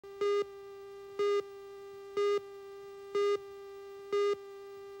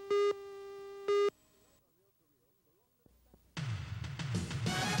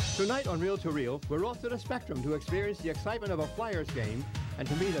Tonight on Reel to Reel, we're off to the Spectrum to experience the excitement of a Flyers game and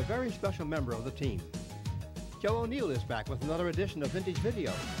to meet a very special member of the team. Joe O'Neill is back with another edition of Vintage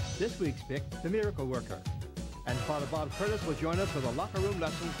Video. This week's pick, The Miracle Worker. And Father Bob Curtis will join us with a locker room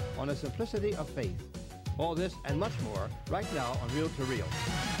lesson on the simplicity of faith. All this and much more right now on Reel to Reel.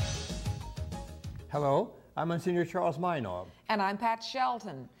 Hello, I'm Monsignor Charles Meinau. And I'm Pat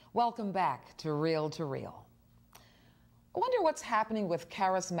Shelton. Welcome back to Reel to Reel. I wonder what's happening with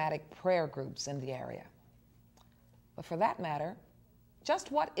charismatic prayer groups in the area. But for that matter,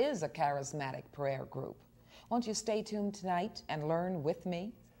 just what is a charismatic prayer group? Won't you stay tuned tonight and learn with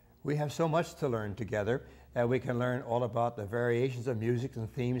me? We have so much to learn together. We can learn all about the variations of music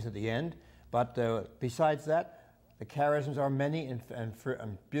and themes at the end. But besides that, the charisms are many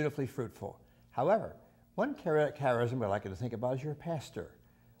and beautifully fruitful. However, one charism I'd like you to think about is your pastor.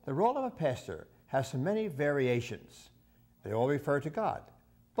 The role of a pastor has so many variations. They all refer to God.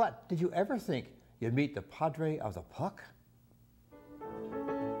 But did you ever think you'd meet the Padre of the puck?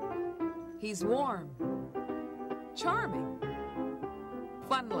 He's warm, charming,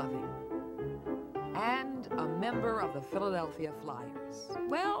 fun-loving, and a member of the Philadelphia Flyers.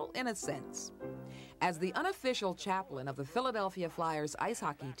 Well, in a sense. As the unofficial chaplain of the Philadelphia Flyers ice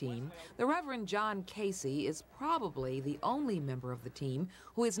hockey team, the Reverend John Casey is probably the only member of the team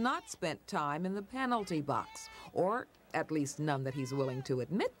who has not spent time in the penalty box, or at least none that he's willing to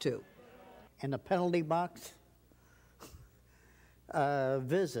admit to. In the penalty box?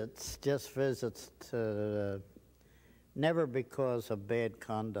 Visits, just visits to, never because of bad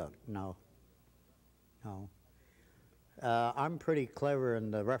conduct, no. No. I'm pretty clever,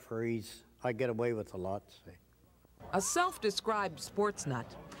 and the referees, I get away with a lot, see. A self-described sports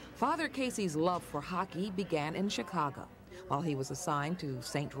nut, Father Casey's love for hockey began in Chicago, while he was assigned to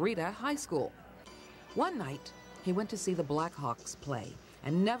St. Rita High School. One night, he went to see the Blackhawks play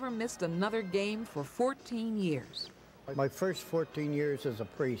and never missed another game for 14 years. My first 14 years as a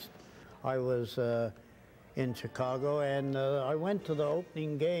priest, I was in Chicago, and I went to the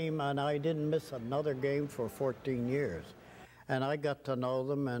opening game, and I didn't miss another game for 14 years. And I got to know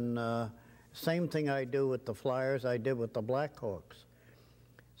them, and same thing I do with the Flyers, I did with the Blackhawks.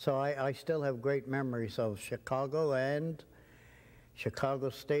 So I still have great memories of Chicago and Chicago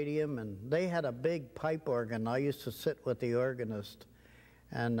Stadium, and they had a big pipe organ. I used to sit with the organist,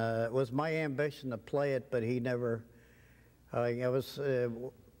 and it was my ambition to play it, but he never, I was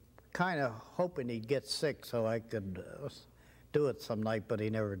kind of hoping he'd get sick so I could do it some night, but he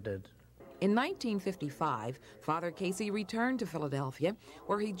never did. In 1955, Father Casey returned to Philadelphia,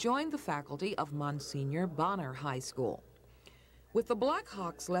 where he joined the faculty of Monsignor Bonner High School. With the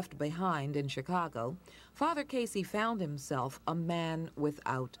Blackhawks left behind in Chicago, Father Casey found himself a man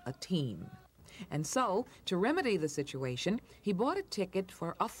without a team. And so, to remedy the situation, he bought a ticket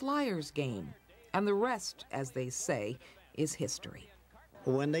for a Flyers game. And the rest, as they say, is history.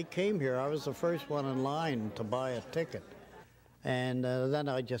 When they came here, I was the first one in line to buy a ticket. And then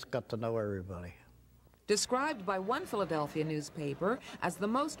I just got to know everybody. Described by one Philadelphia newspaper as the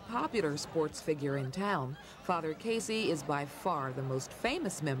most popular sports figure in town, Father Casey is by far the most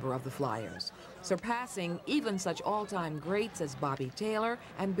famous member of the Flyers, surpassing even such all-time greats as Bobby Taylor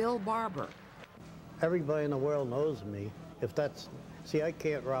and Bill Barber. Everybody in the world knows me. If that's, see, I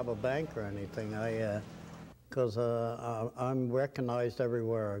can't rob a bank or anything, because I'm recognized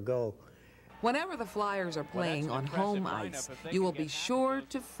everywhere I go. Whenever the Flyers are playing on home ice, you will be sure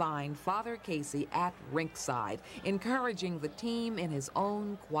to find Father Casey at rinkside, encouraging the team in his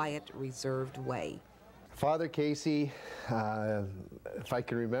own quiet, reserved way. Father Casey, if I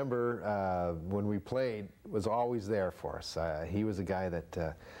can remember when we played, was always there for us. He was a guy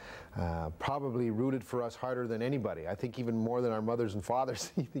that probably rooted for us harder than anybody. I think even more than our mothers and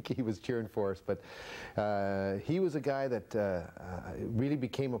fathers. I think he was cheering for us. But he was a guy that really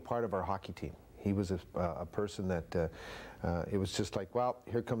became a part of our hockey team. He was a person that it was just like, well,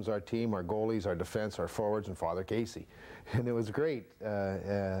 here comes our team, our goalies, our defense, our forwards, and Father Casey. And it was great.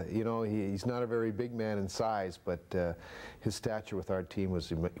 You know, he's not a very big man in size, but his stature with our team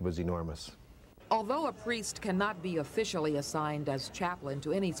was enormous. Although a priest cannot be officially assigned as chaplain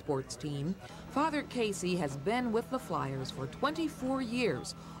to any sports team, Father Casey has been with the Flyers for 24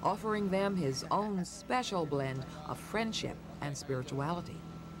 years, offering them his own special blend of friendship and spirituality.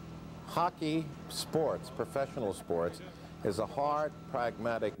 Hockey, sports, professional sports, is a hard,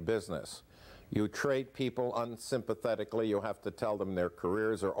 pragmatic business. You treat people unsympathetically. You have to tell them their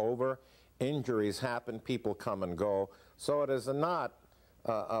careers are over. Injuries happen. People come and go. So it is not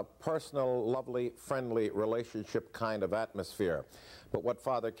a personal, lovely, friendly relationship kind of atmosphere. But what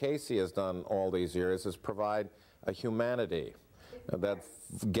Father Casey has done all these years is provide a humanity. that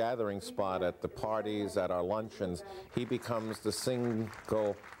gathering spot at the parties, at our luncheons. He becomes the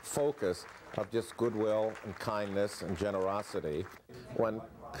single focus of just goodwill and kindness and generosity. When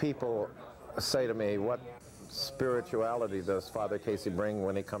people say to me, what spirituality does Father Casey bring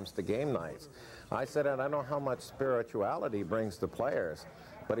when he comes to game nights? I said, I don't know how much spirituality he brings to players,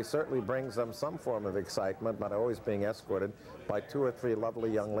 but he certainly brings them some form of excitement, but always being escorted by 2 or 3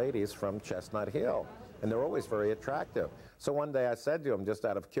 lovely young ladies from Chestnut Hill. And they're always very attractive. So one day I said to him, just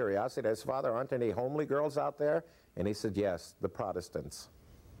out of curiosity, I said, Father, aren't any homely girls out there? And he said, yes, the Protestants.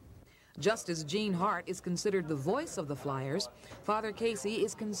 Just as Gene Hart is considered the voice of the Flyers, Father Casey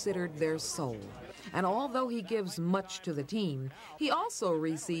is considered their soul. And although he gives much to the team, he also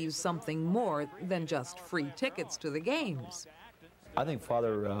receives something more than just free tickets to the games. I think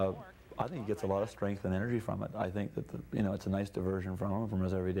Father, I think he gets a lot of strength and energy from it. I think that, it's a nice diversion from him, from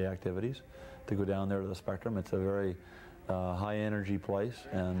his everyday activities, to go down there to the Spectrum. It's a very high energy place,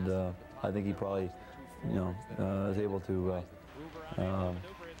 and I think he probably, is able to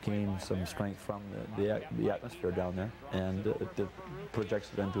gain some strength from the atmosphere down there, and it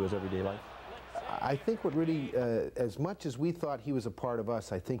projects it into his everyday life. I think what really, as much as we thought he was a part of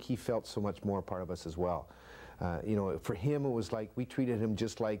us, I think he felt so much more a part of us as well. For him, it was like we treated him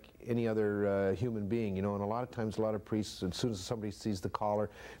just like any other human being, and a lot of times, a lot of priests, as soon as somebody sees the collar,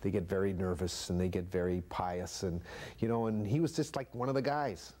 they get very nervous and they get very pious, and he was just like one of the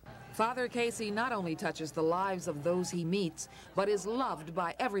guys. Father Casey not only touches the lives of those he meets, but is loved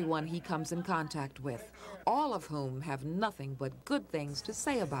by everyone he comes in contact with, all of whom have nothing but good things to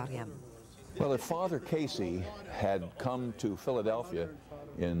say about him. Well, if Father Casey had come to Philadelphia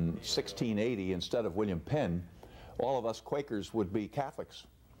in 1680 instead of William Penn, all of us Quakers would be Catholics.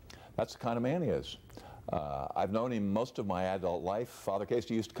 That's the kind of man he is. I've known him most of my adult life. Father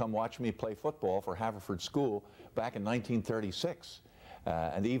Casey used to come watch me play football for Haverford School back in 1936.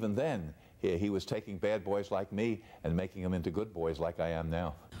 And even then, he was taking bad boys like me and making them into good boys like I am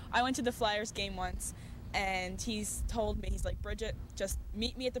now. I went to the Flyers game once, and he's told me, he's like, Bridget, just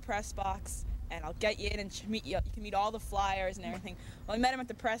meet me at the press box, and I'll get you in and meet you. You can meet all the Flyers and everything. Well, I met him at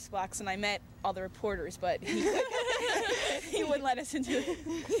the press box, and I met all the reporters, but he wouldn't let us into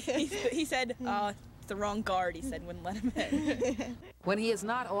it. He said, it's the wrong guard, he said, wouldn't let him in. When he is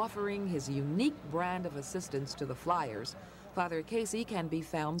not offering his unique brand of assistance to the Flyers, Father Casey can be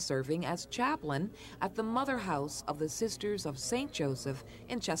found serving as chaplain at the Mother House of the Sisters of St. Joseph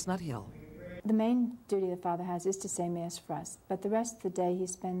in Chestnut Hill. The main duty the Father has is to say Mass for us, but the rest of the day he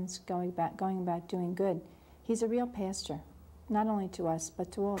spends going about doing good. He's a real pastor, not only to us,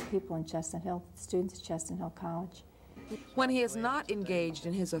 but to all the people in Chestnut Hill, the students at Chestnut Hill College. When he is not engaged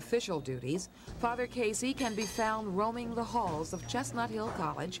in his official duties, Father Casey can be found roaming the halls of Chestnut Hill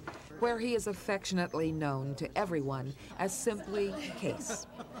College, where he is affectionately known to everyone as simply Case.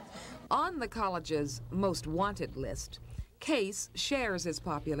 On the college's most wanted list, Case shares his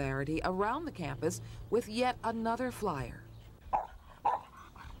popularity around the campus with yet another Flyer.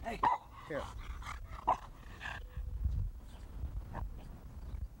 Hey, here.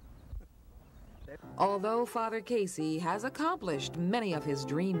 Although Father Casey has accomplished many of his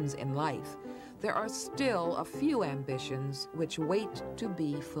dreams in life, there are still a few ambitions which wait to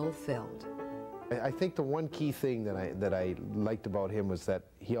be fulfilled. I think the one key thing that I liked about him was that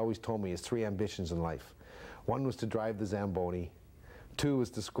he always told me he has 3 ambitions in life. 1 was to drive the Zamboni, 2 was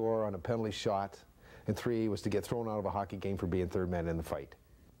to score on a penalty shot, and 3 was to get thrown out of a hockey game for being 3rd man in the fight.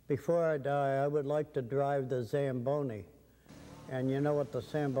 Before I die, I would like to drive the Zamboni. And you know what the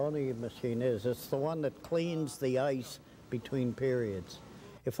Zamboni machine is? It's the one that cleans the ice between periods.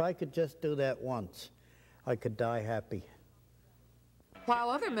 If I could just do that once, I could die happy. While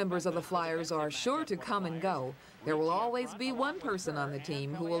other members of the Flyers are sure to come and go, there will always be one person on the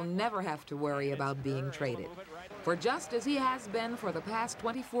team who will never have to worry about being traded. For just as he has been for the past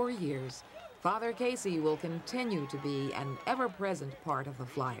 24 years, Father Casey will continue to be an ever-present part of the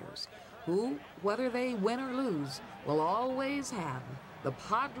Flyers, who, whether they win or lose, will always have the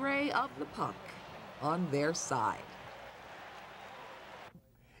Padre of the puck on their side.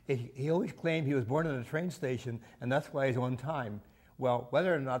 He always claimed he was born at a train station, and that's why he's on time. Well,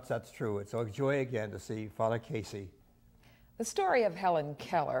 whether or not that's true, it's a joy again to see Father Casey. The story of Helen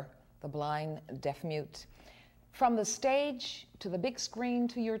Keller, the blind, deaf-mute, from the stage to the big screen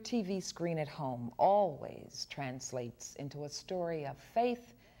to your TV screen at home, always translates into a story of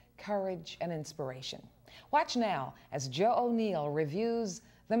faith, courage, and inspiration. Watch now as Joe O'Neill reviews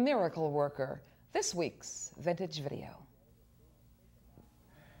The Miracle Worker, this week's vintage video.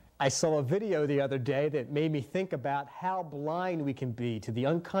 I saw a video the other day that made me think about how blind we can be to the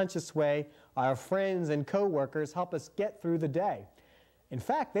unconscious way our friends and co-workers help us get through the day. In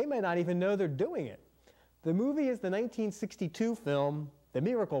fact, they may not even know they're doing it. The movie is the 1962 film The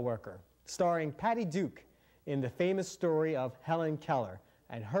Miracle Worker, starring Patty Duke in the famous story of Helen Keller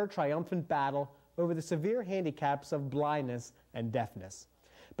and her triumphant battle over the severe handicaps of blindness and deafness.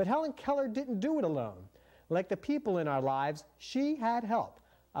 But Helen Keller didn't do it alone. Like the people in our lives, she had help.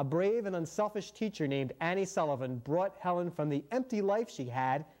 A brave and unselfish teacher named Annie Sullivan brought Helen from the empty life she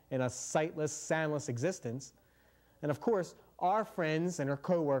had in a sightless, soundless existence. And of course, our friends and her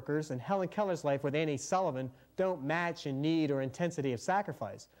co-workers and Helen Keller's life with Annie Sullivan don't match in need or intensity of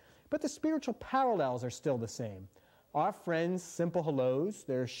sacrifice. But the spiritual parallels are still the same. Our friends' simple hellos,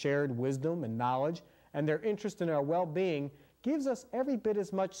 their shared wisdom and knowledge, and their interest in our well-being gives us every bit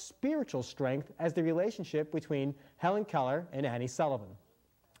as much spiritual strength as the relationship between Helen Keller and Annie Sullivan.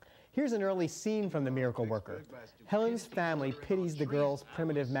 Here's an early scene from The Miracle Worker. Helen's family pities the girls'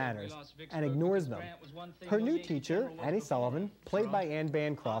 primitive manners and ignores them. Her new teacher, Annie Sullivan, played by Anne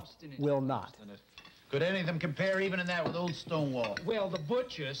Bancroft, will not. Could any of them compare even in that with old Stonewall? Well, the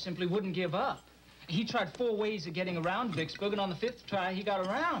butcher simply wouldn't give up. He tried 4 ways of getting around Vicksburg, and on the 5th try, he got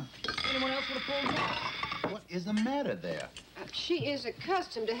around. Anyone else would have pulled him off. What is the matter there? She is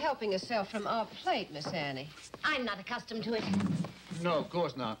accustomed to helping herself from our plate, Miss Annie. I'm not accustomed to it. No, of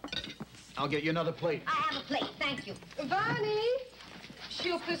course not. I'll get you another plate. I have a plate, thank you. Varney,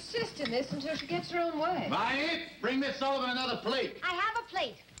 she'll persist in this until she gets her own way. Varney, bring Miss Sullivan another plate. I have a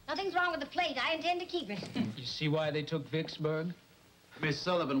plate. Nothing's wrong with the plate. I intend to keep it. You see why they took Vicksburg? Miss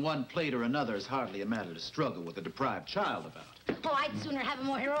Sullivan, one plate or another is hardly a matter to struggle with a deprived child about. Oh, I'd sooner have a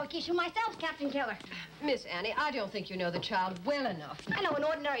more heroic issue myself, Captain Keller. Miss Annie, I don't think you know the child well enough. I know an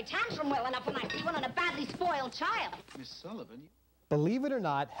ordinary tantrum well enough when I see one on a badly spoiled child. Miss Sullivan... Believe it or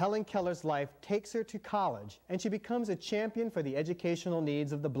not, Helen Keller's life takes her to college, and she becomes a champion for the educational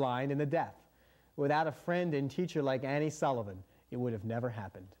needs of the blind and the deaf. Without a friend and teacher like Annie Sullivan, it would have never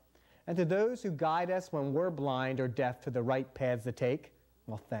happened. And to those who guide us when we're blind or deaf to the right paths to take,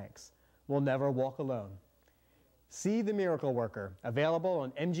 well, thanks. We'll never walk alone. See The Miracle Worker, available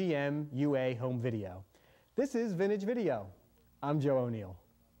on MGM UA Home Video. This is Vintage Video. I'm Joe O'Neill.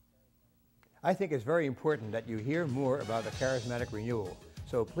 I think it's very important that you hear more about the charismatic renewal.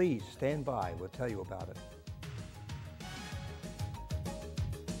 So please stand by. We'll tell you about it.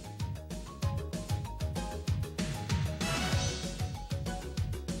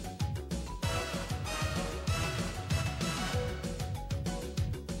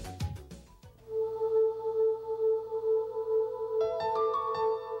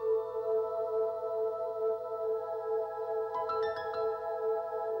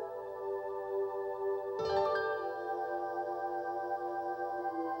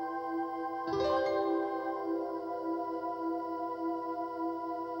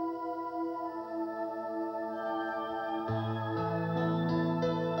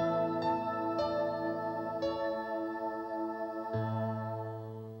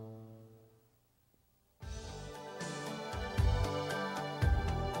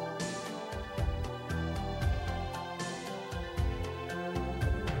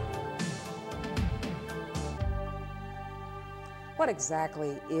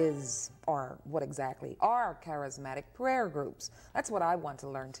 What exactly are charismatic prayer groups? That's what I want to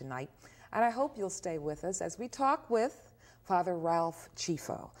learn tonight. And I hope you'll stay with us as we talk with Father Ralph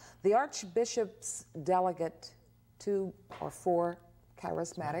Chieffo, the Archbishop's delegate to or for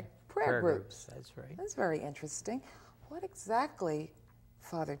charismatic prayer groups. That's right. That's very interesting. What exactly,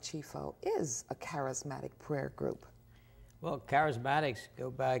 Father Chieffo, is a charismatic prayer group? Well, charismatics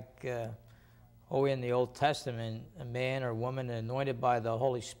go back in the Old Testament, a man or woman anointed by the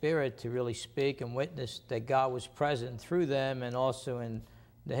Holy Spirit to really speak and witness that God was present through them, and also in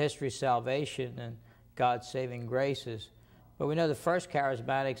the history of salvation and God's saving graces. But we know the first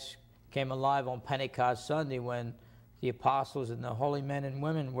charismatics came alive on Pentecost Sunday when the apostles and the holy men and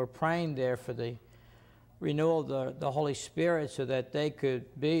women were praying there for the renewal of the Holy Spirit so that they could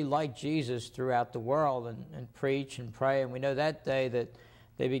be like Jesus throughout the world and preach and pray. And we know that day that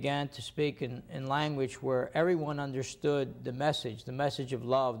they began to speak in language where everyone understood the message of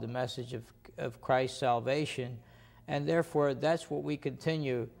love, the message of Christ's salvation. And therefore, that's what we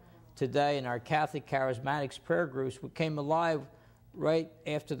continue today in our Catholic Charismatics prayer groups. We came alive right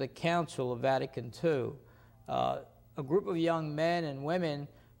after the Council of Vatican II. A group of young men and women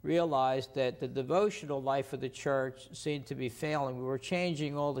realized that the devotional life of the church seemed to be failing. We were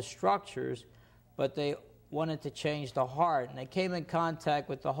changing all the structures, but they wanted to change the heart. And they came in contact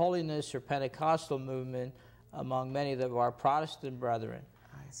with the holiness or Pentecostal movement among many of our Protestant brethren.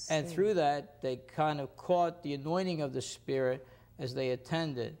 And through that, they kind of caught the anointing of the Spirit as they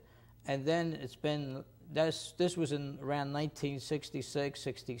attended. And then it's been this was in around 1966,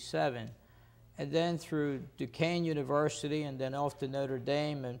 67. And then through Duquesne University and then off to Notre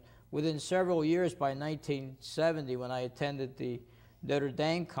Dame. And within several years, by 1970, when I attended the Notre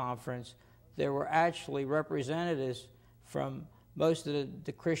Dame conference, there were actually representatives from most of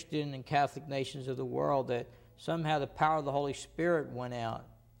the Christian and Catholic nations of the world that somehow the power of the Holy Spirit went out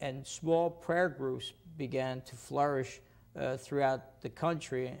and small prayer groups began to flourish throughout the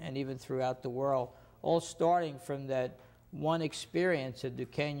country and even throughout the world, all starting from that one experience at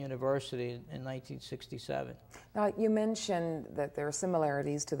Duquesne University in 1967. Now, you mentioned that there are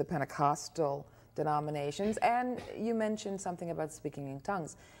similarities to the Pentecostal denominations, and you mentioned something about speaking in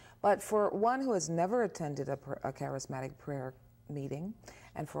tongues. But for one who has never attended a charismatic prayer meeting,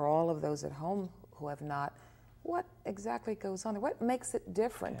 and for all of those at home who have not, what exactly goes on there? What makes it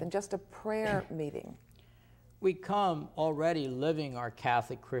different than just a prayer meeting? We come already living our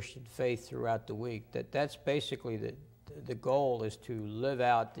Catholic Christian faith throughout the week. That's basically the goal, is to live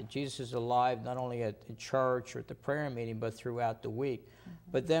out that Jesus is alive not only at the church or at the prayer meeting, but throughout the week.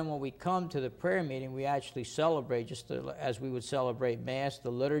 But then when we come to the prayer meeting, we actually celebrate, just as we would celebrate Mass,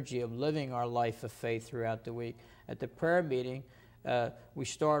 the liturgy of living our life of faith throughout the week. At the prayer meeting, we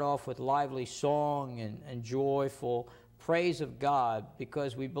start off with lively song and joyful praise of God,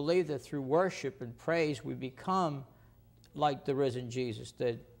 because we believe that through worship and praise we become like the risen Jesus,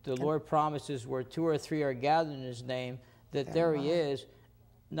 that the Lord promises where 2 or 3 are gathered in His name, that there He is,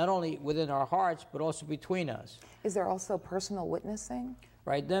 not only within our hearts, but also between us. Is there also personal witnessing?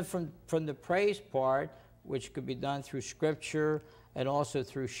 Right, then from the praise part, which could be done through Scripture and also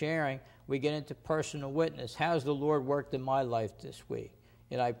through sharing, we get into personal witness. How's the Lord worked in my life this week?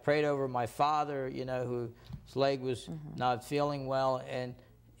 You know, I prayed over my father, you know, whose leg was not feeling well, and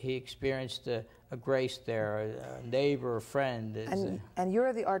he experienced a grace there, a neighbor, a friend. And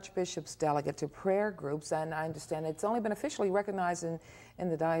you're the Archbishop's delegate to prayer groups, and I understand it's only been officially recognized in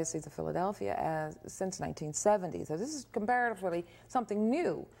the Diocese of Philadelphia since 1970. So this is comparatively something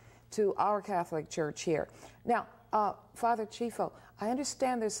new to our Catholic Church here. Now, Father Chieffo, I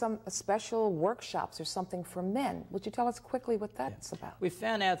understand there's some special workshops or something for men. Would you tell us quickly what that's about? We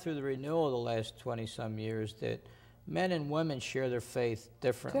found out through the renewal of the last 20-some years that men and women share their faith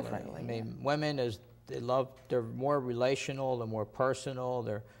differently. I mean, women, they're more relational, they're more personal,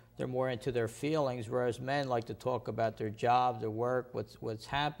 they're more into their feelings, whereas men like to talk about their job, their work, what's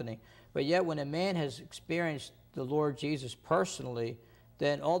happening. But yet when a man has experienced the Lord Jesus personally,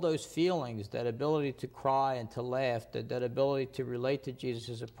 then all those feelings, that ability to cry and to laugh, that ability to relate to Jesus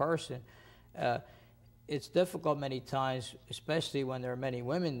as a person, it's difficult many times, especially when there are many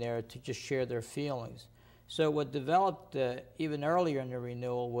women there, to just share their feelings. So what developed even earlier in the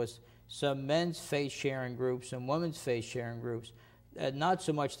renewal was some men's faith-sharing groups and women's faith-sharing groups, not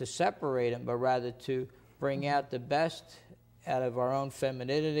so much to separate them, but rather to bring out the best out of our own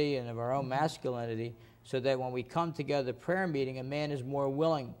femininity and of our own masculinity, so that when we come together at prayer meeting, a man is more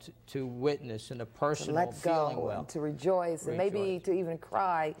willing to witness in a personal feeling well. And to rejoice, and maybe to even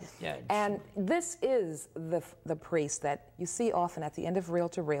cry. Yeah, and this is the priest that you see often at the end of Reel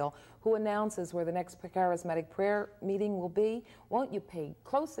to Reel, who announces where the next charismatic prayer meeting will be. Won't you pay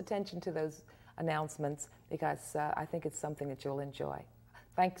close attention to those announcements, because I think it's something that you'll enjoy.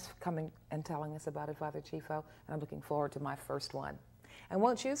 Thanks for coming and telling us about it, Father Chieffo, and I'm looking forward to my first one. And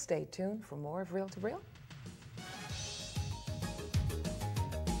won't you stay tuned for more of Reel to Reel?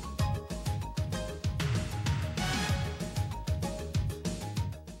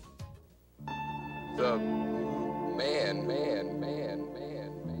 The man,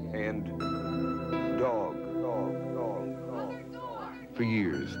 and dog. For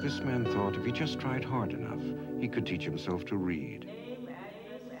years, this man thought if he just tried hard enough, he could teach himself to read.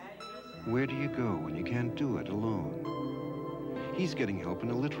 Where do you go when you can't do it alone? He's getting help in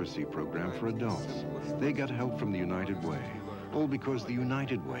a literacy program for adults. They got help from the United Way. All because the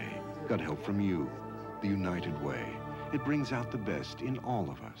United Way got help from you. The United Way. It brings out the best in all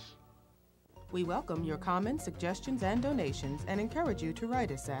of us. We welcome your comments, suggestions, and donations, and encourage you to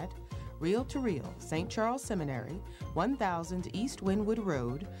write us at Reel to Reel, St. Charles Seminary, 1000 East Wynwood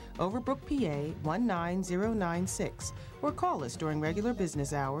Road, Overbrook, PA 19096, or call us during regular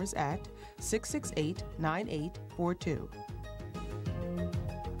business hours at 668-9842.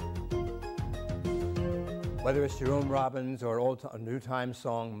 Whether it's Jerome Robbins or old new time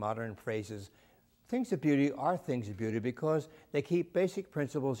song, modern phrases, things of beauty are things of beauty because they keep basic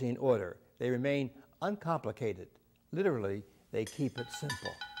principles in order. They remain uncomplicated. Literally, they keep it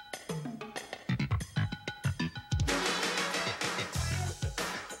simple.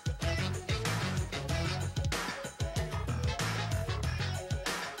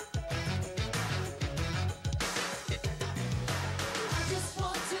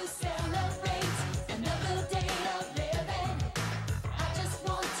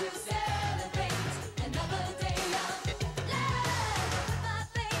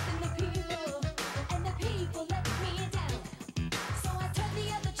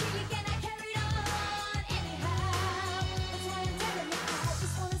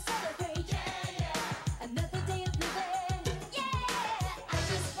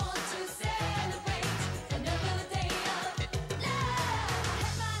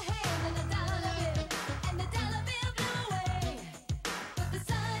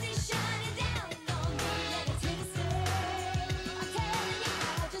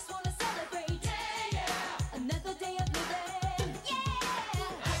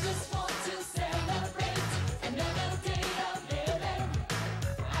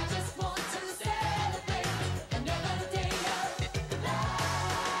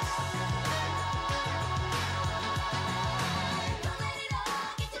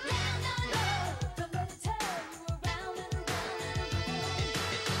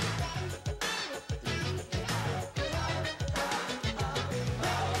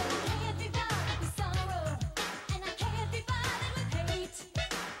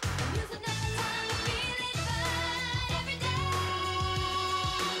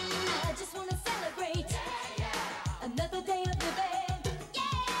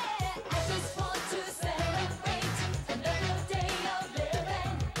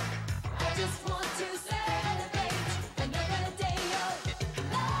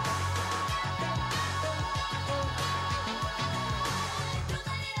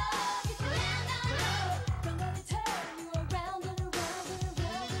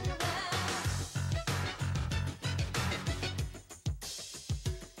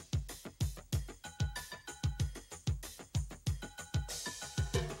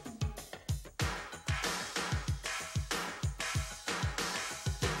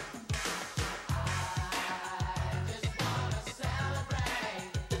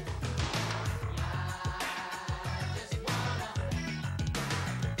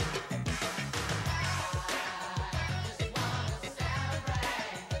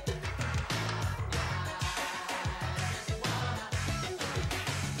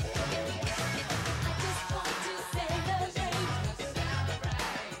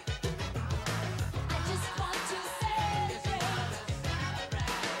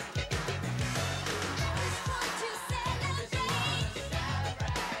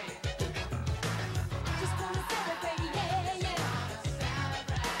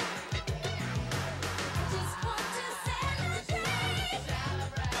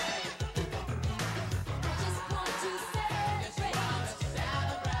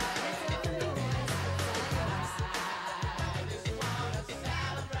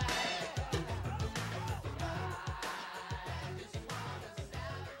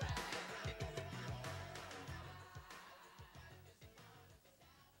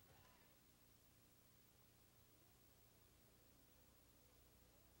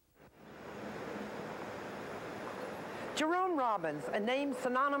 Jerome Robbins, a name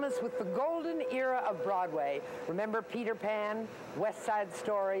synonymous with the golden era of Broadway. Remember Peter Pan, West Side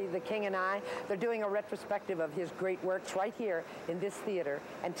Story, The King and I? They're doing a retrospective of his great works right here in this theater.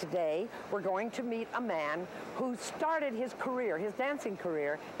 And today, we're going to meet a man who started his career, his dancing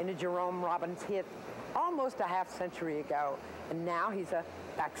career, in a Jerome Robbins hit almost a half-century ago. And now he's a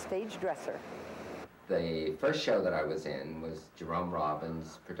backstage dresser. The first show that I was in was Jerome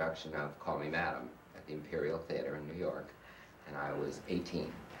Robbins' production of Call Me Madam at the Imperial Theater in New York, and I was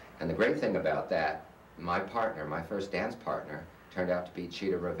 18. And the great thing about that, my partner, my first dance partner, turned out to be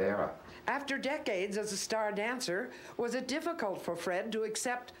Chita Rivera. After decades as a star dancer, was it difficult for Fred to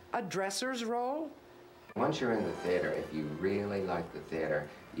accept a dresser's role? Once you're in the theater, if you really like the theater,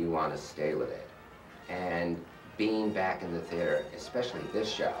 you want to stay with it. And being back in the theater, especially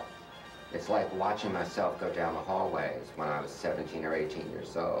this show, it's like watching myself go down the hallways when I was 17 or 18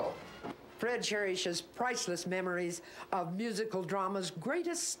 years old. Fred cherishes priceless memories of musical drama's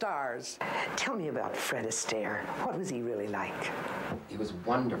greatest stars. Tell me about Fred Astaire. What was he really like? He was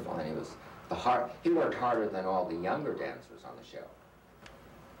wonderful, and he worked harder than all the younger dancers on the show.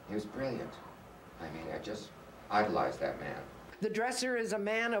 He was brilliant. I mean, I just idolized that man. The dresser is a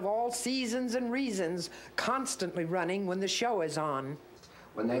man of all seasons and reasons, constantly running when the show is on.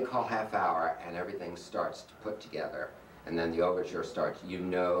 When they call half hour and everything starts to put together, and then the overture starts, you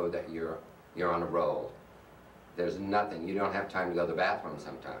know that you're on a roll. There's nothing. You don't have time to go to the bathroom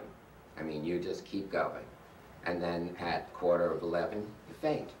sometime. I mean, you just keep going. And then at 11:15, you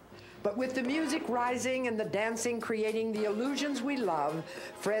faint. But with the music rising and the dancing creating the illusions we love,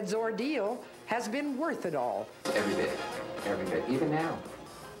 Fred's ordeal has been worth it all. Every bit. Every bit. Even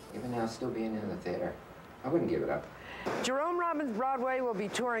now, still being in the theater, I wouldn't give it up. Jerome Robbins Broadway will be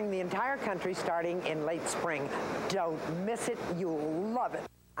touring the entire country starting in late spring. Don't miss it. You'll love it.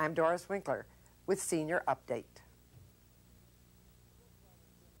 I'm Doris Winkler with Senior Update.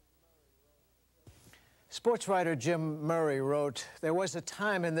 Sports writer Jim Murray wrote, "There was a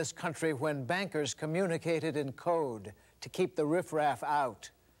time in this country when bankers communicated in code to keep the riffraff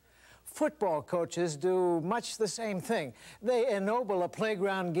out. Football coaches do much the same thing. They ennoble a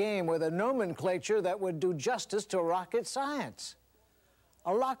playground game with a nomenclature that would do justice to rocket science.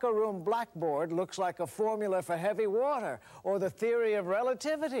 A locker room blackboard looks like a formula for heavy water or the theory of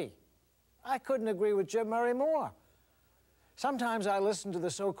relativity." I couldn't agree with Jim Murray more. Sometimes I listen to the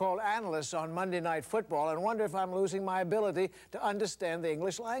so-called analysts on Monday Night Football and wonder if I'm losing my ability to understand the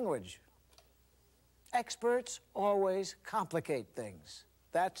English language. Experts always complicate things.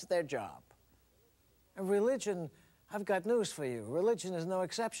 That's their job. And religion, I've got news for you. Religion is no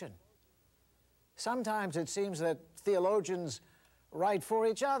exception. Sometimes it seems that theologians write for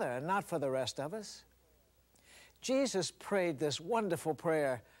each other and not for the rest of us. Jesus prayed this wonderful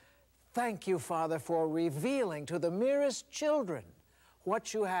prayer, "Thank you, Father, for revealing to the merest children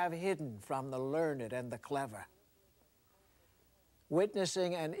what you have hidden from the learned and the clever."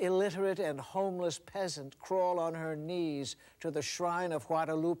 Witnessing an illiterate and homeless peasant crawl on her knees to the shrine of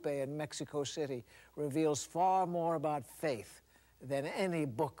Guadalupe in Mexico City reveals far more about faith than any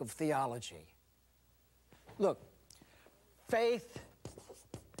book of theology. Look, faith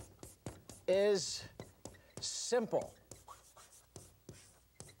is simple.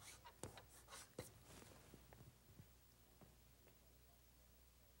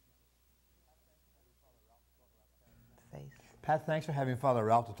 Pat, thanks for having Father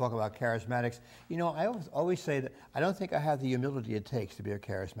Ralph to talk about charismatics. You know, I always say that I don't think I have the humility it takes to be a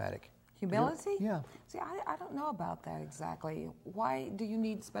charismatic. Humility? Yeah. See, I don't know about that exactly. Why do you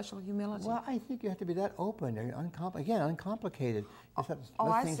need special humility? Well, I think you have to be that open and uncomplicated.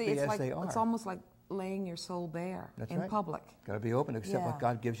 I see. It's almost like laying your soul bare in public. Got to be open to accept what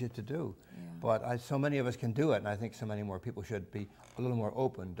God gives you to do. Yeah. But so many of us can do it, and I think so many more people should be a little more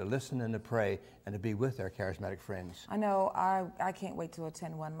open to listen and to pray and to be with their charismatic friends. I know. I can't wait to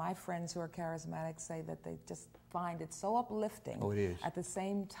attend one. My friends who are charismatic say that they just find it so uplifting. Oh, it is. At the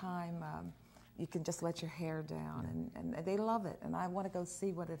same time, you can just let your hair down, and they love it, and I want to go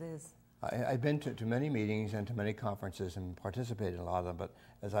see what it is. I've been to many meetings and to many conferences and participated in a lot of them, but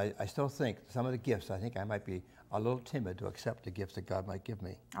as I still think some of the gifts, I think I might be a little timid to accept the gifts that God might give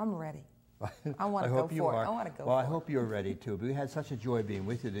me. I'm ready. I want to go for it. I want to go for it. Well, I hope you're ready too. We had such a joy being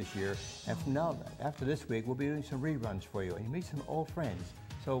with you this year, and from now, after this week, we'll be doing some reruns for you, and you meet some old friends.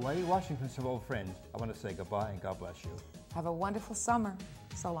 So while you're watching from some old friends, I want to say goodbye and God bless you. Have a wonderful summer.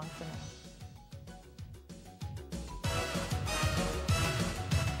 So long for now.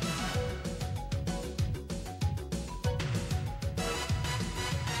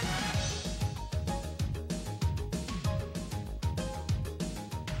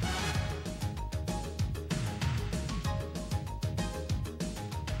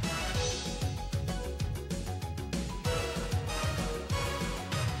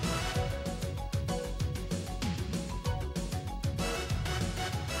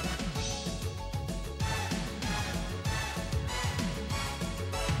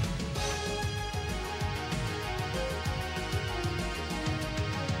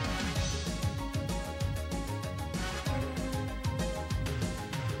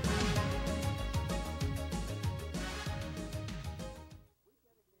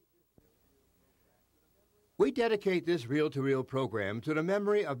 We dedicate this reel-to-reel program to the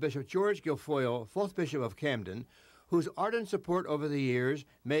memory of Bishop George Guilfoyle, 4th Bishop of Camden, whose ardent support over the years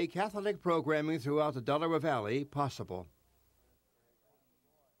made Catholic programming throughout the Delaware Valley possible.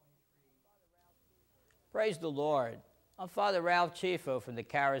 Praise the Lord. I'm Father Ralph Chieffo from the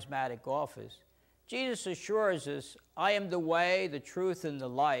Charismatic Office. Jesus assures us, I am the way, the truth, and the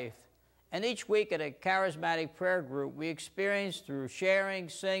life. And each week at a Charismatic prayer group, we experience through sharing,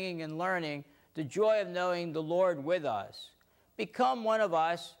 singing, and learning the joy of knowing the Lord with us. Become one of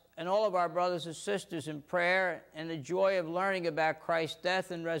us and all of our brothers and sisters in prayer and the joy of learning about Christ's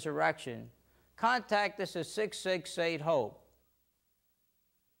death and resurrection. Contact us at 668-HOPE.